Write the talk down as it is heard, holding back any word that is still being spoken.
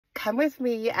come with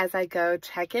me as I go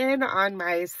check in on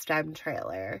my stem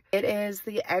trailer. It is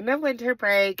the end of winter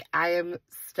break. I am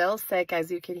still sick,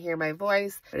 as you can hear my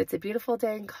voice, but it's a beautiful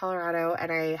day in Colorado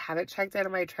and I haven't checked in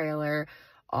on my trailer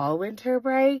all winter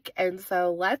break. And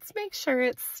so let's make sure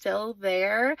it's still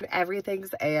there and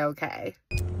everything's a-okay.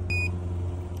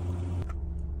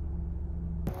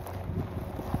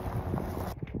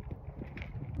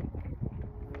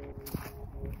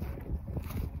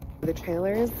 The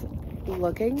trailer's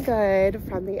looking good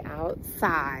from the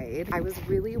outside. I was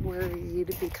really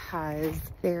worried because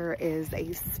there is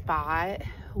a spot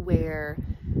where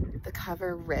the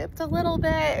cover ripped a little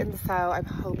bit, and so I'm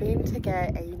hoping to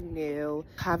get a new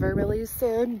cover really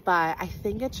soon, but I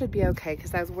think it should be okay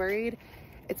because I was worried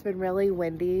it's been really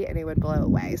windy and it would blow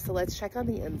away. So let's check on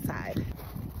the inside.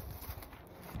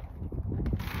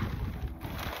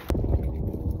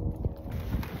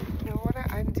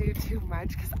 Undo too much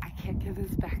because I can't get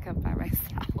this back up by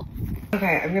myself.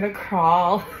 Okay, I'm gonna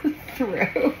crawl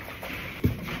through.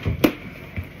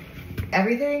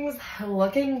 Everything's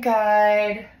looking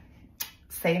good.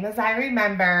 Same as I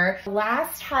remember.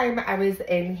 Last time I was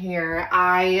in here,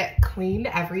 I cleaned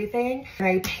everything and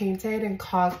I painted and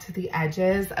caulked the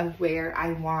edges of where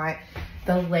I want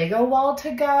the Lego wall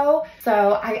to go.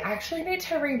 So I actually need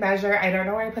to remeasure. I don't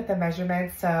know where I put the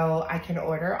measurements, so I can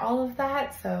order all of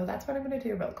that. So that's what I'm gonna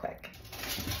do real quick.